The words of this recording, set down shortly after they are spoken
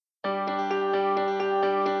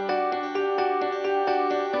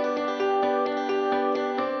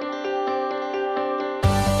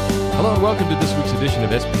Hello and welcome to this week's edition of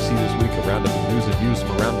SBC This Week, a roundup of news and views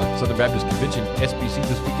from around the Southern Baptist Convention. SBC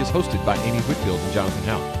This Week is hosted by Amy Whitfield and Jonathan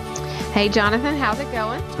Howell. Hey, Jonathan, how's it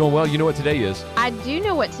going? It's going well. You know what today is? I do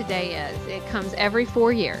know what today is. It comes every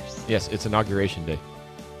 4 years. Yes, it's Inauguration Day.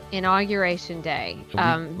 Inauguration Day. We Very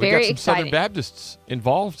got some exciting. Southern Baptists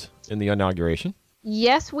involved in the inauguration.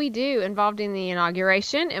 Yes, we do. Involved in the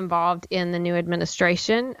inauguration, involved in the new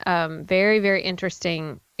administration. Very, very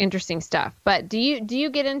interesting stuff. But do you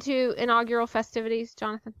get into inaugural festivities,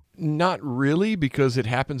 Jonathan? Not really, because it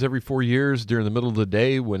happens every 4 years during the middle of the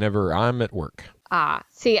day whenever I'm at work.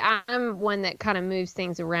 See, I'm one that kind of moves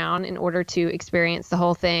things around in order to experience the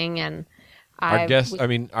whole thing. And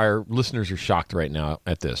our listeners are shocked right now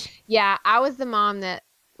at this. Yeah, I was the mom that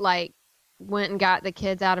went and got the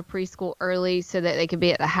kids out of preschool early so that they could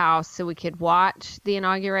be at the house so we could watch the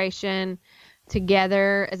inauguration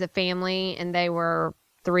together as a family, and they were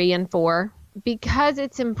 3 and 4 because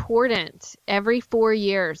it's important every 4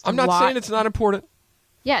 years. I'm not saying it's not important.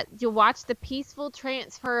 Yeah, you watch the peaceful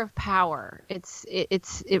transfer of power.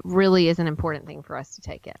 It really is an important thing for us to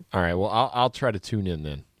take in. All right, well, I'll try to tune in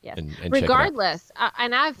then. Yes. And regardless,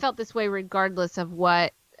 and I've felt this way regardless of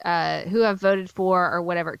what who I've voted for or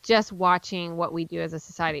whatever. Just watching what we do as a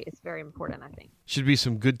society is very important, I think. Should be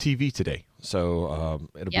some good TV today. So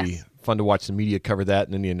it'll be fun to watch the media cover that,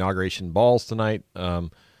 and then the inauguration balls tonight.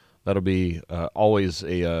 That'll be always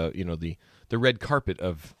the red carpet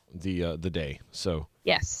of the day. So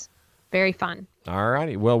yes, very fun. All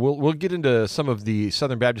righty. Well, we'll get into some of the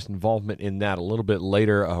Southern Baptist involvement in that a little bit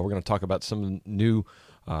later. We're going to talk about some new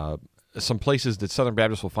some places that Southern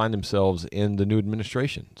Baptists will find themselves in the new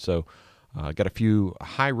administration. So got a few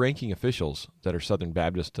high-ranking officials that are Southern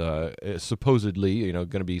Baptist, supposedly, going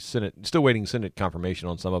to be still waiting Senate confirmation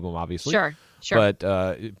on some of them, obviously. Sure. But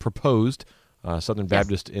proposed Southern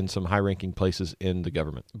Baptist in some high-ranking places in the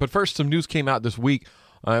government. But first, some news came out this week.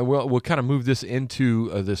 We'll kind of move this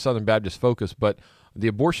into the Southern Baptist focus, but the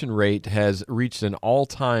abortion rate has reached an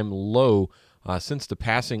all-time low since the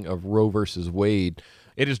passing of Roe versus Wade.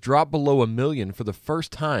 It has dropped below 1 million for the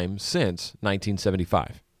first time since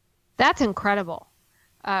 1975. That's incredible.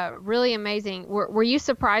 Really amazing. Were you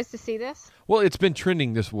surprised to see this? Well, it's been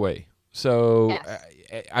trending this way. So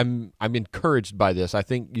yes. I'm encouraged by this. I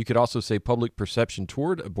think you could also say public perception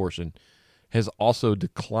toward abortion has also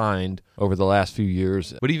declined over the last few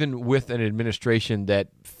years. But even with an administration that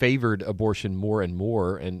favored abortion more and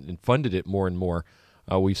more and funded it more and more,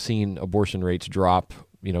 we've seen abortion rates drop,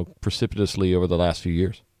 precipitously over the last few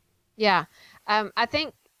years. Yeah. I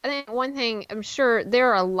think one thing, I'm sure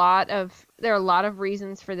there are a lot of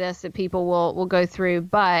reasons for this that people will go through,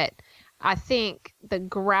 but I think the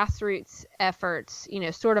grassroots efforts,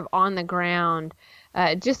 sort of on the ground,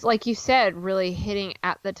 just like you said, really hitting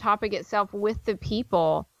at the topic itself with the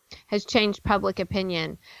people has changed public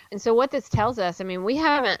opinion. And so what this tells us, we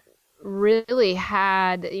haven't really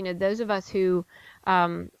had, those of us who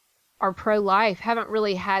are pro-life haven't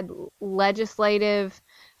really had legislative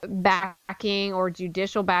backing or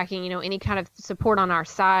judicial backing, any kind of support on our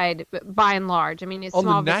side, by and large. It's on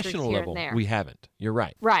small the national level, we haven't. You're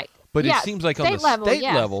right. Right. But it seems like on the state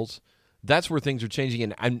yes. levels, that's where things are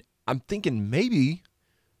changing. And I'm thinking maybe,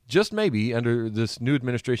 just maybe, under this new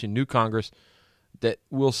administration, new Congress, that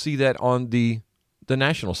we'll see that on the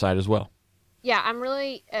national side as well. Yeah, I'm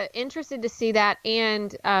really interested to see that.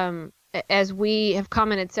 And as we have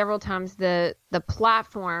commented several times, the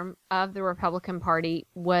platform of the Republican Party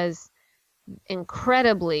was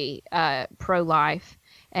incredibly pro-life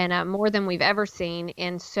and more than we've ever seen.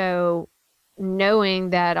 And so knowing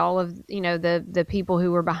that all of the people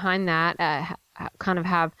who were behind that kind of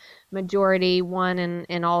have majority won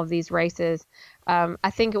in all of these races,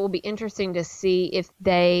 I think it will be interesting to see if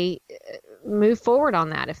they move forward on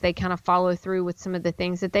that, if they kind of follow through with some of the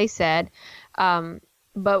things that they said.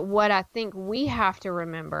 But what I think we have to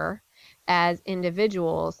remember as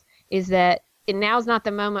individuals is that now's not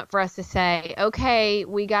the moment for us to say, okay,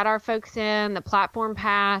 we got our folks in, the platform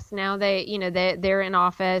passed, now they're in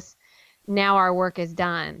office, now our work is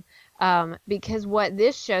done. Because what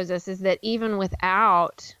this shows us is that even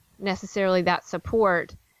without necessarily that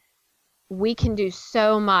support, we can do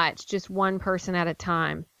so much, just one person at a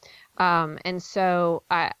time. And so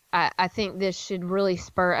I think this should really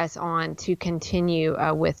spur us on to continue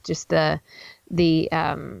with just the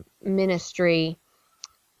ministry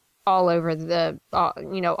all over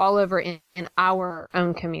all over in our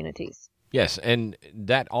own communities. Yes, and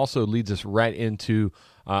that also leads us right into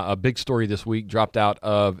a big story this week dropped out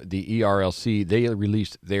of the ERLC. They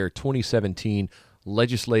released their 2017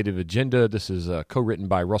 legislative agenda. This is co-written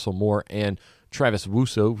by Russell Moore and Travis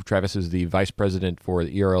Wuso. Travis is the vice president for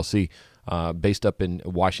the ERLC, based up in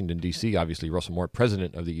Washington, D.C., obviously Russell Moore,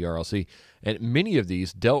 president of the ERLC. And many of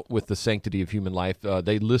these dealt with the sanctity of human life.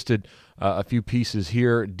 They listed a few pieces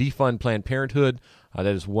here. Defund Planned Parenthood. That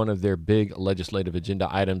is one of their big legislative agenda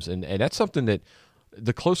items. And that's something that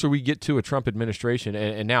the closer we get to a Trump administration,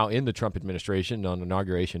 and now in the Trump administration on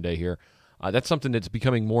Inauguration Day here, that's something that's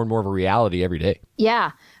becoming more and more of a reality every day.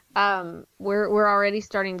 Yeah. We're already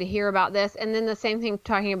starting to hear about this. And then the same thing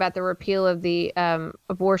talking about the repeal of the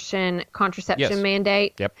abortion contraception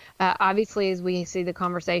mandate. Yep. Obviously, as we see the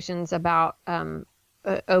conversations about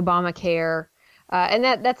Obamacare, and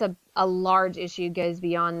that's a large issue, goes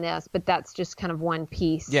beyond this, but that's just kind of one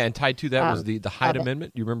piece. Yeah, and tied to that was the Hyde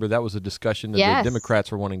Amendment. You remember that was a discussion that the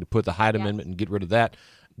Democrats were wanting to put the Hyde Amendment and get rid of that.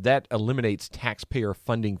 That eliminates taxpayer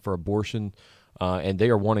funding for abortion, and they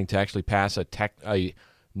are wanting to actually pass a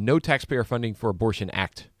no taxpayer funding for abortion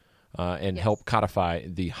act and help codify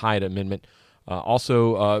the Hyde Amendment.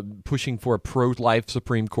 Also pushing for a pro-life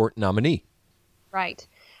Supreme Court nominee. Right.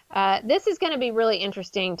 This is going to be really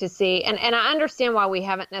interesting to see. And I understand why we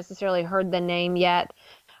haven't necessarily heard the name yet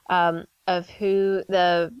of who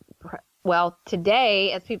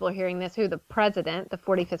today, as people are hearing this, who the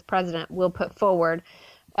 45th president will put forward,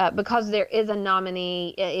 because there is a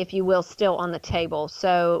nominee, if you will, still on the table.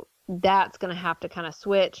 So that's going to have to kind of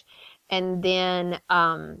switch. And then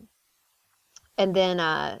I'll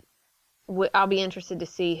be interested to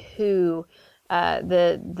see who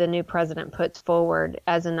the new president puts forward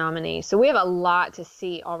as a nominee. So we have a lot to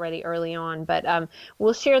see already early on, but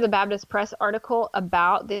we'll share the Baptist Press article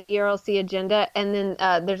about the ERLC agenda, and then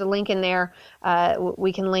there's a link in there.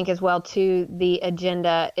 We can link as well to the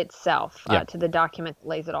agenda itself, to the document that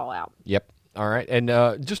lays it all out. Yep. All right. And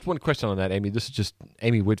just one question on that, Amy. This is just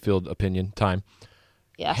Amy Whitfield opinion time.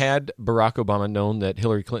 Yes. Had Barack Obama known that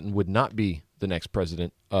Hillary Clinton would not be the next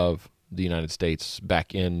president of the United States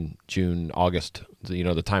back in June, August,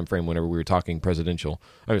 the time frame whenever we were talking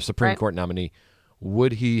Supreme Court nominee,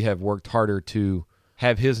 would he have worked harder to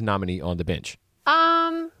have his nominee on the bench?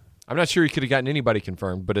 I'm not sure he could have gotten anybody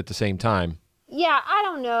confirmed, but at the same time. Yeah, I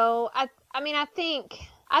don't know. I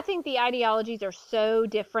think the ideologies are so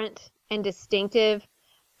different and distinctive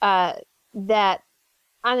that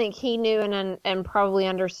I think he knew and probably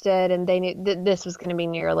understood, and they knew that this was going to be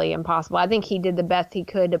nearly impossible. I think he did the best he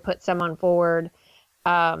could to put someone forward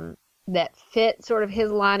that fit sort of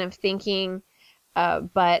his line of thinking,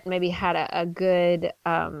 but maybe had a good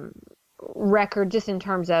record just in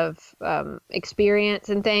terms of experience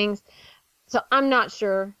and things. So I'm not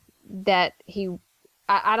sure that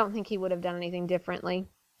I don't think he would have done anything differently.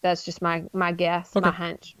 That's just my guess, my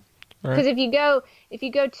hunch. Because if you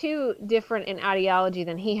go too different in ideology,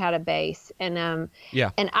 then he had a base, and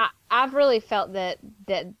I've really felt that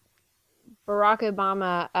Barack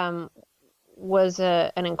Obama was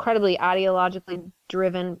an incredibly ideologically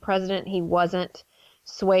driven president. He wasn't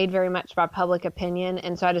swayed very much by public opinion,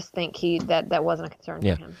 and so I just think that wasn't a concern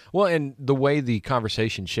for him. Well, and the way the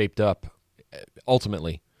conversation shaped up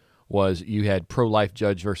ultimately was you had pro-life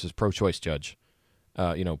judge versus pro-choice judge,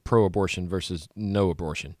 pro-abortion versus no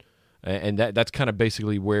abortion. And that's kind of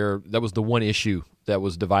basically where that was the one issue that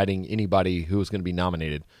was dividing anybody who was going to be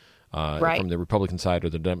nominated from the Republican side or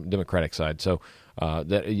the Democratic side. So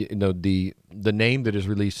the name that is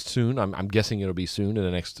released soon, I'm guessing it'll be soon in the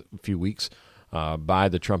next few weeks by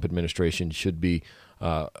the Trump administration, should be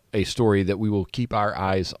a story that we will keep our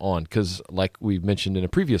eyes on, because like we've mentioned in a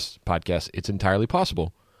previous podcast, it's entirely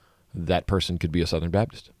possible that person could be a Southern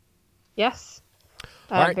Baptist. Yes.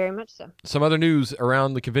 Right. Very much so. Some other news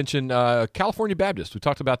around the convention. California Baptist. We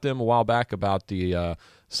talked about them a while back about the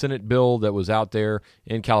Senate bill that was out there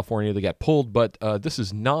in California that got pulled, but this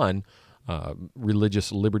is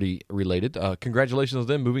non-religious liberty related. Congratulations on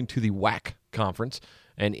them moving to the WAC conference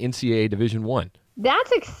and NCAA Division I.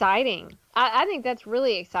 That's exciting. I think that's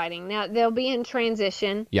really exciting. Now, they'll be in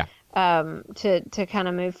transition. Yeah. To kind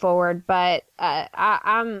of move forward, but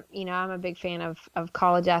I'm a big fan of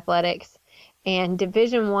college athletics. And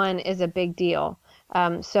Division I is a big deal.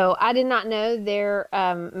 So I did not know their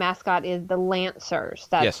mascot is the Lancers.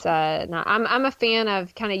 That's I'm a fan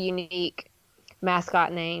of kind of unique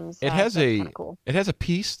mascot names. It has cool. It has a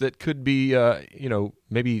piece that could be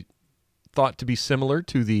maybe thought to be similar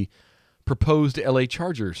to the proposed LA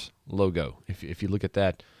Chargers logo. If you look at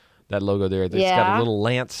that logo there, it's got a little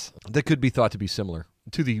lance that could be thought to be similar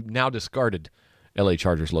to the now discarded LA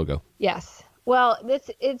Chargers logo. Yes. Well,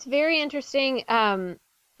 it's very interesting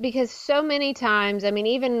because so many times,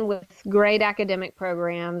 even with great academic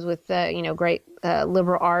programs, with great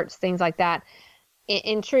liberal arts, things like that,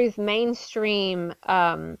 in truth, mainstream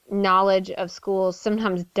knowledge of schools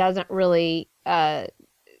sometimes doesn't really kind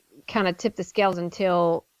of tip the scales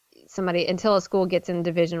until a school gets in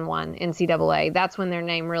Division One NCAA. That's when their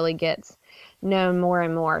name really gets known more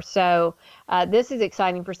and more. So this is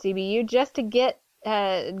exciting for CBU just to get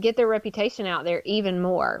their reputation out there even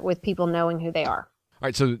more with people knowing who they are. All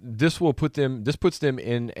right, so this puts them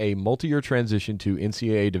in a multi-year transition to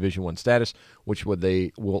NCAA Division I status, which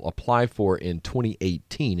they will apply for in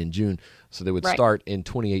 2018 in June. So they would start in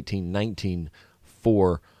 2018-19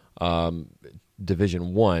 for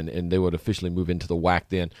Division I, and they would officially move into the WAC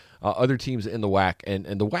then. Other teams in the WAC, and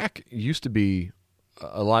the WAC used to be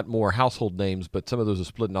a lot more household names, but some of those are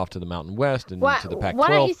splitting off to the Mountain West and to the Pac-12. Why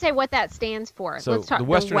don't you say what that stands for? So Let's talk the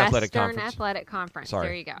Western Athletic Conference. Sorry.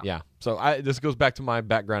 There you go. Yeah. So this goes back to my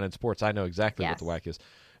background in sports. I know exactly what the WAC is.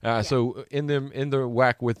 So in the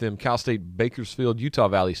WAC with them, Cal State, Bakersfield, Utah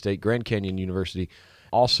Valley State, Grand Canyon University,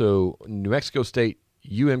 also New Mexico State,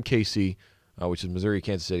 UMKC, which is Missouri,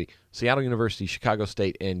 Kansas City, Seattle University, Chicago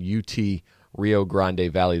State, and UT Rio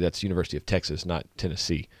Grande Valley. That's University of Texas, not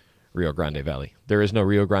Tennessee. Rio Grande Valley. There is no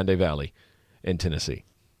Rio Grande Valley in Tennessee.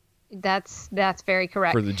 That's very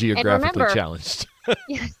correct. For the geographically challenged.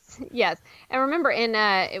 Yes. And remember, in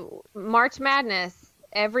March Madness,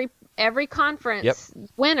 every conference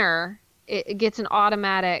winner it gets an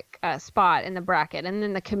automatic spot in the bracket, and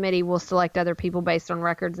then the committee will select other people based on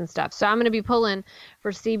records and stuff. So I'm going to be pulling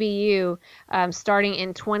for CBU starting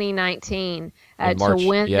in 2019 to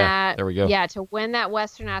win that. There we go. Yeah, to win that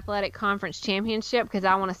Western Athletic Conference championship, because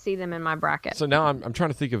I want to see them in my bracket. So now I'm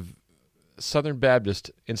trying to think of Southern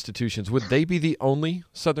Baptist institutions. Would they be the only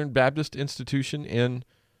Southern Baptist institution in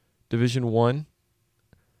Division I?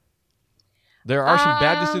 There are some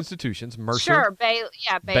Baptist institutions. Mercer. Sure,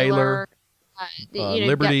 Baylor.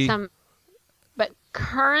 Liberty. Got some, but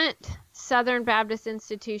current Southern Baptist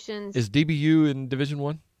institutions. Is DBU in Division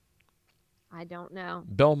I? I don't know.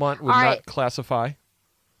 Belmont would not classify.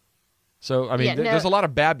 So, I mean, there's a lot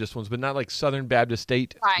of Baptist ones, but not like Southern Baptist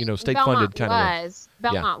state, state-funded kind of.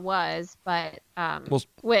 Belmont was, but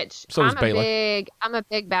which so was Baylor. I'm a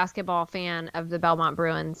big basketball fan of the Belmont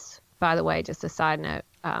Bruins, by the way, just a side note.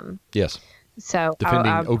 Yes. So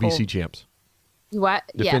defending OVC champs. What?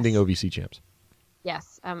 Defending OVC champs.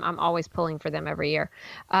 Yes, I'm always pulling for them every year.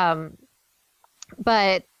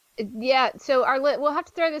 But yeah, so we'll have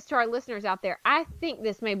to throw this to our listeners out there. I think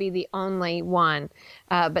this may be the only one,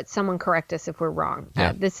 but someone correct us if we're wrong.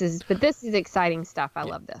 Yeah. This is exciting stuff. I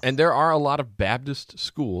love this. And there are a lot of Baptist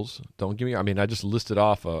schools. Don't give me. I mean, I just listed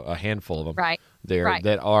off a handful of them.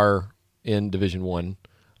 That are in Division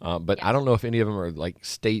I, but I don't know if any of them are like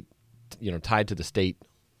state, tied to the state.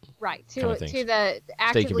 Right, to the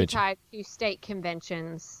actively tied to state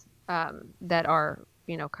conventions that are,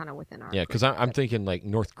 kind of within our. Yeah, because I'm thinking like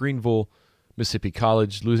North Greenville, Mississippi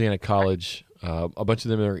College, Louisiana College. A bunch of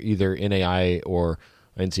them are either NAIA or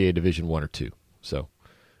NCAA Division I or II. So,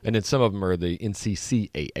 and then some of them are the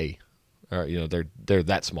NCCAA. They're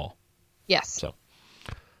that small. Yes. So,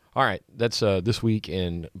 all right, that's this week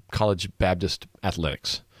in college Baptist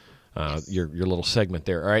athletics. Your little segment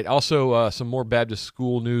there. All right. Also, some more Baptist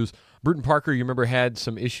school news. Bruton Parker, you remember, had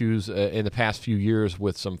some issues in the past few years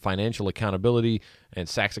with some financial accountability and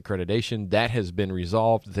SACS accreditation. That has been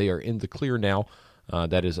resolved. They are in the clear now.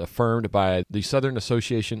 That is affirmed by the Southern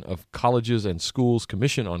Association of Colleges and Schools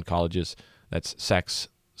Commission on Colleges. That's SACS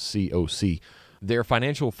COC. Their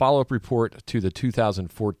financial follow-up report to the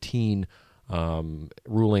 2014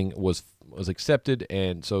 ruling was accepted,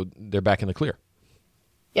 and so they're back in the clear.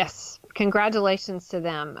 Yes, congratulations to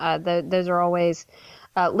them. Those are always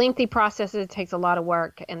lengthy processes. It takes a lot of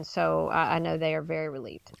work, and so I know they are very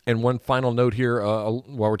relieved. And one final note here, while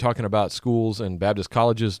we're talking about schools and Baptist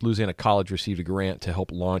colleges, Louisiana College received a grant to help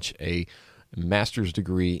launch a master's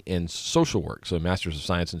degree in social work, so Master's of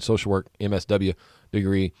Science in Social Work, MSW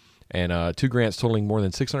degree, and 2 grants totaling more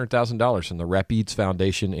than $600,000 from the Rapides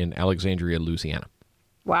Foundation in Alexandria, Louisiana.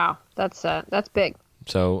 Wow, that's big.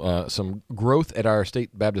 So some growth at our state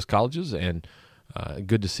Baptist colleges, and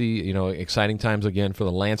good to see, exciting times again for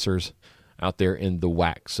the Lancers out there in the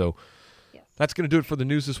WAC. So that's going to do it for the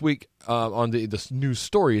news this week on the news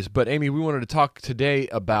stories. But, Amy, we wanted to talk today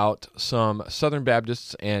about some Southern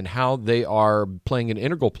Baptists and how they are playing an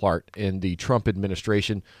integral part in the Trump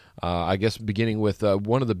administration. I guess beginning with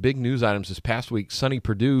one of the big news items this past week, Sonny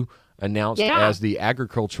Perdue announced as the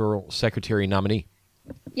Agricultural Secretary nominee.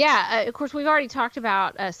 Yeah, of course, we've already talked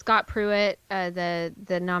about Scott Pruitt,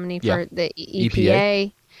 the nominee for the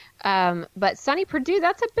EPA. But Sonny Perdue,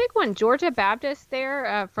 that's a big one. Georgia Baptist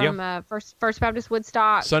there from First Baptist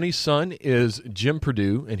Woodstock. Sonny's son is Jim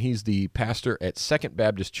Perdue, and he's the pastor at Second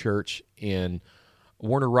Baptist Church in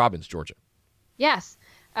Warner Robins, Georgia. Yes,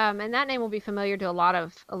 and that name will be familiar to a lot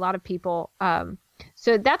of people.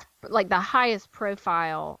 So that's like the highest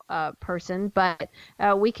profile person, but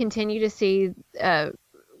we continue to see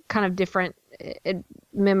kind of different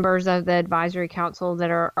members of the advisory council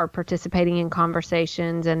that are participating in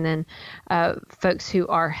conversations, and then folks who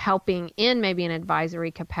are helping in maybe an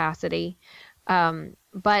advisory capacity.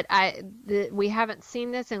 But we haven't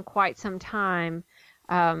seen this in quite some time.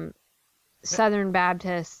 Southern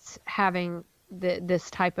Baptists having this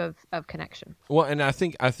type of connection. Well, and I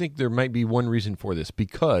think there might be one reason for this,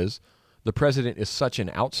 because the president is such an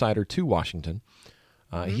outsider to Washington.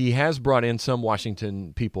 He has brought in some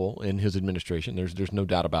Washington people in his administration. There's no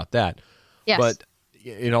doubt about that. Yes. But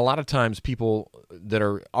a lot of times people that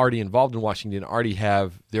are already involved in Washington already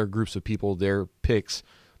have their groups of people, their picks,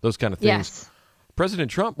 those kind of things. Yes.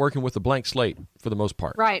 President Trump working with a blank slate for the most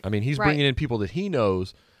part. Right. I mean, he's bringing in people that he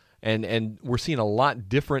knows, and we're seeing a lot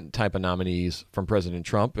different type of nominees from President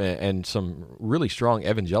Trump and some really strong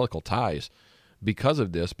evangelical ties because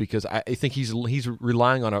of this, because I think he's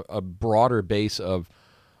relying on a broader base of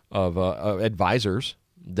advisors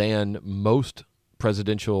than most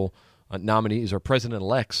presidential nominees or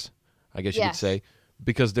president-elects, I guess you could say,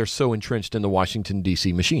 because they're so entrenched in the Washington,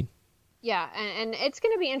 D.C. machine. Yeah, and it's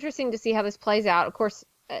going to be interesting to see how this plays out. Of course,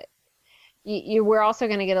 we're also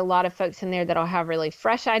going to get a lot of folks in there that'll have really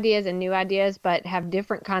fresh ideas and new ideas, but have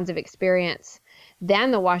different kinds of experience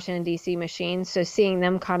than the Washington, D.C. machine. So seeing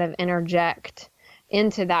them kind of interject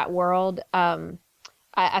into that world,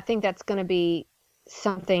 I think that's going to be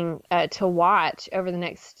something to watch over the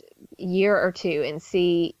next year or two and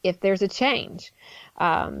see if there's a change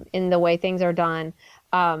in the way things are done.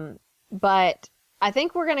 But I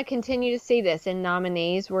think we're going to continue to see this in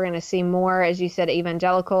nominees. We're going to see more, as you said,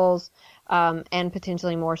 evangelicals and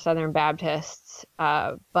potentially more Southern Baptists.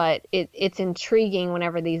 But it's intriguing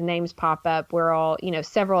whenever these names pop up. We're all,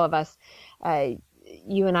 several of us,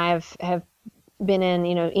 you and I have been in,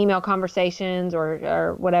 email conversations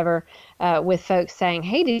or whatever with folks saying,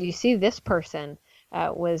 hey, did you see this person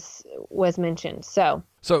was mentioned? So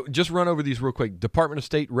just run over these real quick. Department of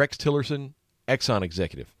State, Rex Tillerson, Exxon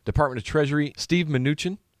executive. Department of Treasury, Steve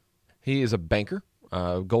Mnuchin. He is a banker,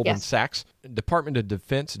 Goldman Sachs. Department of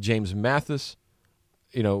Defense, James Mathis.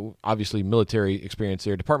 Obviously military experience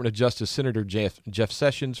there. Department of Justice, Senator Jeff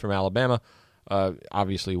Sessions from Alabama.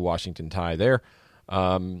 Obviously Washington tie there.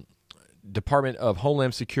 Department of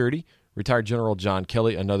Homeland Security, retired General John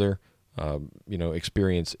Kelly, another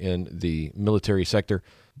experience in the military sector.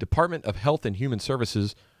 Department of Health and Human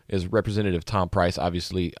Services is Representative Tom Price,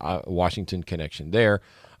 obviously Washington connection there.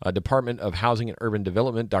 Department of Housing and Urban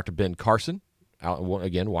Development, Dr. Ben Carson,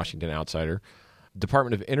 again, Washington outsider.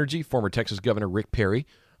 Department of Energy, former Texas Governor Rick Perry.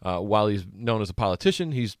 While he's known as a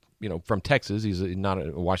politician, he's from Texas. He's not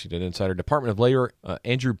a Washington insider. Department of Labor,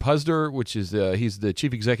 Andrew Puzder, which is he's the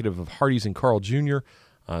chief executive of Hardee's and Carl Jr.,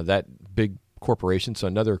 that big corporation, so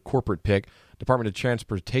another corporate pick. Department of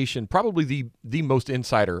Transportation, probably the most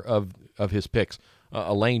insider of his picks,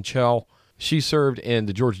 Elaine Chell. She served in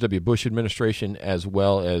the George W. Bush administration as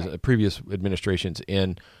well as previous administrations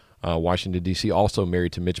in Washington, D.C., also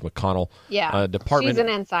married to Mitch McConnell. Yeah, she's an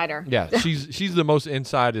insider. Yeah, she's the most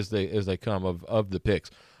inside as they come of the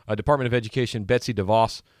picks. Department of Education, Betsy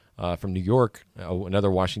DeVos from New York,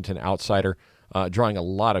 another Washington outsider, drawing a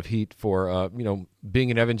lot of heat for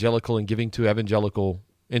being an evangelical and giving to evangelical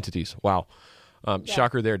entities. Wow.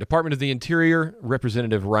 Shocker there. Department of the Interior,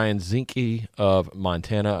 Representative Ryan Zinke of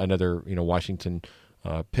Montana, another Washington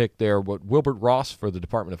pick there. Wilbert Ross for the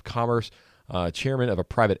Department of Commerce, chairman of a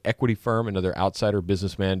private equity firm, another outsider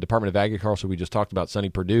businessman. Department of Agriculture, we just talked about, Sonny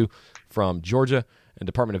Perdue from Georgia. And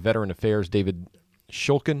Department of Veteran Affairs, David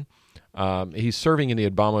Shulkin. He's serving in the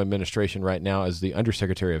Obama administration right now as the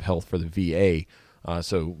Undersecretary of Health for the VA,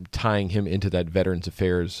 so tying him into that Veterans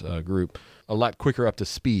Affairs group. A lot quicker up to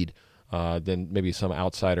speed than maybe some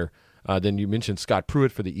outsider. Then you mentioned Scott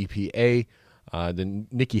Pruitt for the EPA, then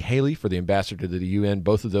Nikki Haley for the ambassador to the UN,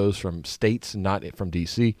 both of those from states, not from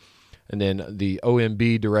D.C., and then the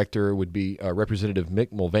OMB director would be Representative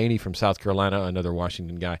Mick Mulvaney from South Carolina, another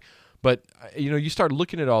Washington guy. But, you start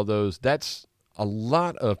looking at all those, that's a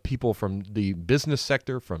lot of people from the business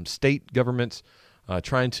sector, from state governments,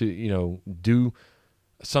 trying to, do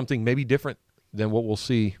something maybe different than what we'll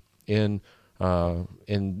see in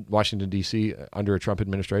Washington, D.C. under a Trump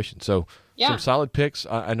administration. So some solid picks.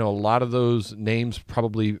 I know a lot of those names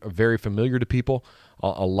probably are very familiar to people.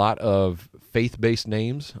 A lot of faith-based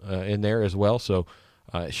names in there as well. So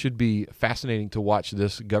it should be fascinating to watch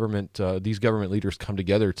these government leaders come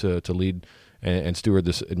together to lead and steward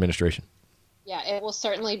this administration. Yeah, it will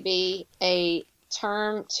certainly be a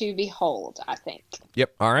term to behold, I think.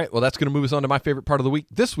 Yep. All right. Well, that's going to move us on to my favorite part of the week,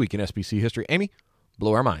 this week in SBC history. Amy,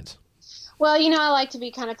 blow our minds. Well, I like to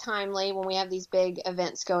be kind of timely when we have these big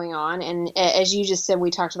events going on. And as you just said, we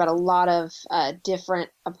talked about a lot of different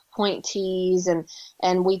appointees,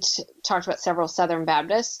 and we talked about several Southern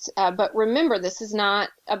Baptists. But remember, this is not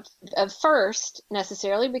a first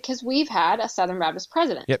necessarily, because we've had a Southern Baptist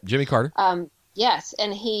president. Yep, Jimmy Carter. Yes,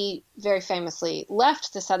 and he very famously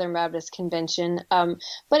left the Southern Baptist Convention.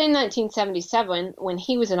 But in 1977, when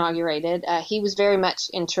he was inaugurated, he was very much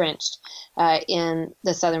entrenched in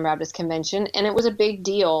the Southern Baptist Convention, and it was a big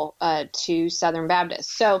deal to Southern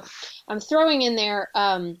Baptists. So I'm throwing in there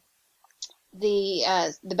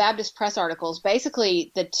the Baptist Press articles.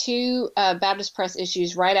 Basically, the two Baptist Press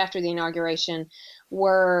issues right after the inauguration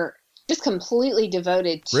were just completely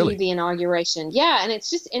devoted to the inauguration. Yeah, and it's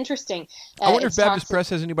just interesting. I wonder if Baptist Press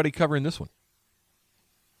has anybody covering this one.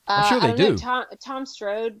 I'm sure they do. Tom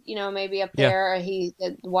Strode, maybe up there. He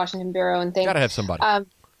at the Washington Bureau and things. Got to have somebody.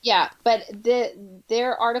 Yeah, but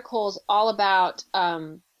their articles all about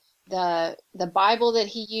the Bible that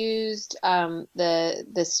he used,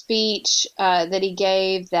 the speech that he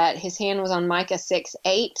gave, that his hand was on Micah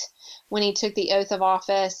 6:8 when he took the oath of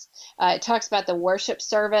office. It talks about the worship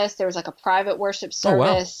service. There was like a private worship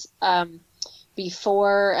service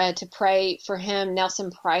before to pray for him.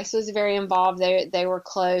 Nelson Price was very involved. They were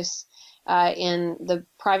close in the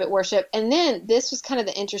private worship. And then this was kind of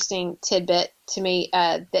the interesting tidbit to me,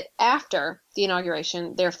 that after the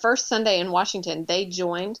inauguration, their first Sunday in Washington, they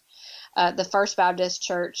joined the First Baptist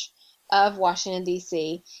Church of Washington,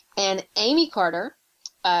 D.C. And Amy Carter,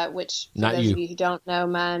 which for not those you. of you who don't know,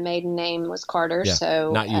 my maiden name was Carter, Yeah,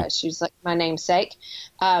 so not you. she was like my namesake.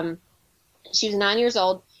 She was 9 years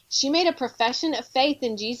old. She made a profession of faith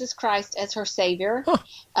in Jesus Christ as her Savior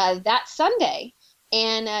that Sunday.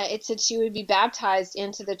 And it said she would be baptized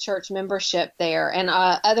into the church membership there. And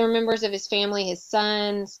other members of his family, his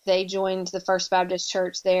sons, they joined the First Baptist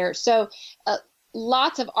Church there. So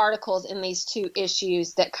lots of articles in these two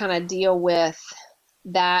issues that kind of deal with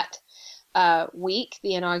that week,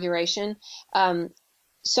 the inauguration.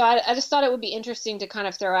 So I just thought it would be interesting to kind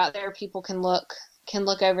of throw out there. People can look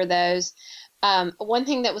over those. One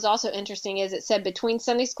thing that was also interesting is it said between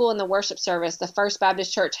Sunday school and the worship service, the First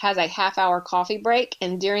Baptist Church has a half-hour coffee break,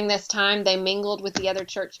 and during this time, they mingled with the other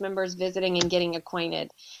church members visiting and getting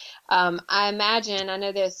acquainted. I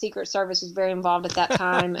know the Secret Service was very involved at that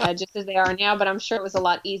time, just as they are now, but I'm sure it was a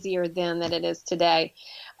lot easier then than it is today.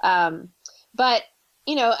 But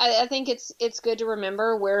I think it's good to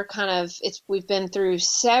remember we've been through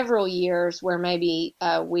several years where maybe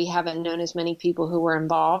we haven't known as many people who were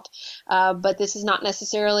involved, but this is not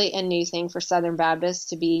necessarily a new thing for Southern Baptists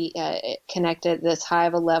to be connected at this high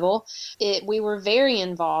of a level. We were very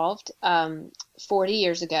involved 40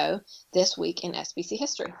 years ago this week in SBC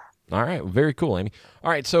history. All right. Well, very cool, Amy. All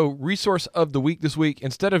right. So resource of the week this week,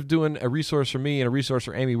 instead of doing a resource for me and a resource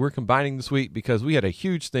for Amy, we're combining this week because we had a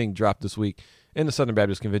huge thing drop this week in the Southern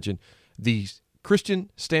Baptist Convention. The Christian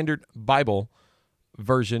Standard Bible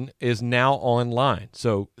version is now online.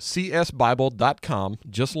 So csbible.com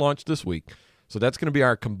just launched this week. So that's going to be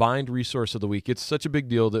our combined resource of the week. It's such a big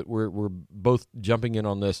deal that we're both jumping in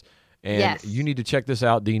on this. And you need to check this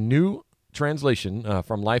out. The new translation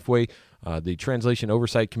from Lifeway, the Translation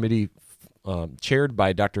Oversight Committee chaired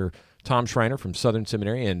by Dr. Tom Schreiner from Southern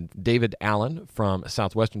Seminary and David Allen from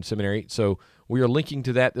Southwestern Seminary. So we are linking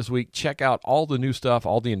to that this week. Check out all the new stuff,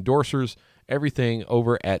 all the endorsers, everything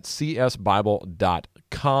over at csbible.com.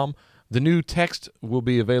 The new text will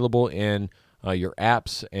be available in your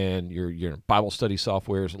apps and your Bible study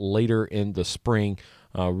softwares later in the spring.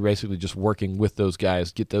 We're basically just working with those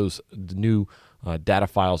guys, get the new data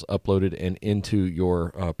files uploaded and into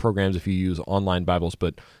your programs if you use online Bibles.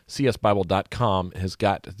 But csbible.com has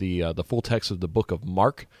got the full text of the book of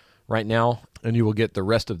Mark right now, and you will get the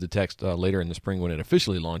rest of the text later in the spring when it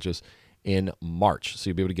officially launches in March. So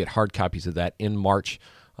you'll be able to get hard copies of that in March.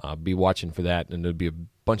 Be watching for that, and there'll be a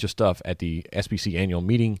bunch of stuff at the SBC annual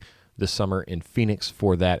meeting this summer in Phoenix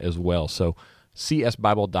for that as well. So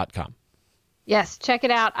csbible.com. Yes, check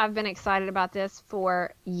it out. I've been excited about this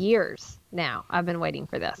for years now. I've been waiting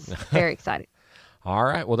for this. Very excited. All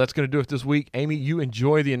right. Well, that's going to do it this week. Amy, you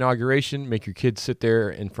enjoy the inauguration. Make your kids sit there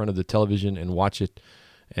in front of the television and watch it.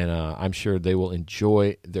 And I'm sure they will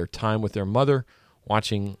enjoy their time with their mother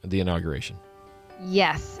watching the inauguration.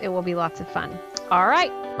 Yes, it will be lots of fun. All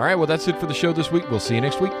right. All right. Well, that's it for the show this week. We'll see you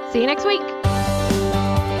next week. See you next week.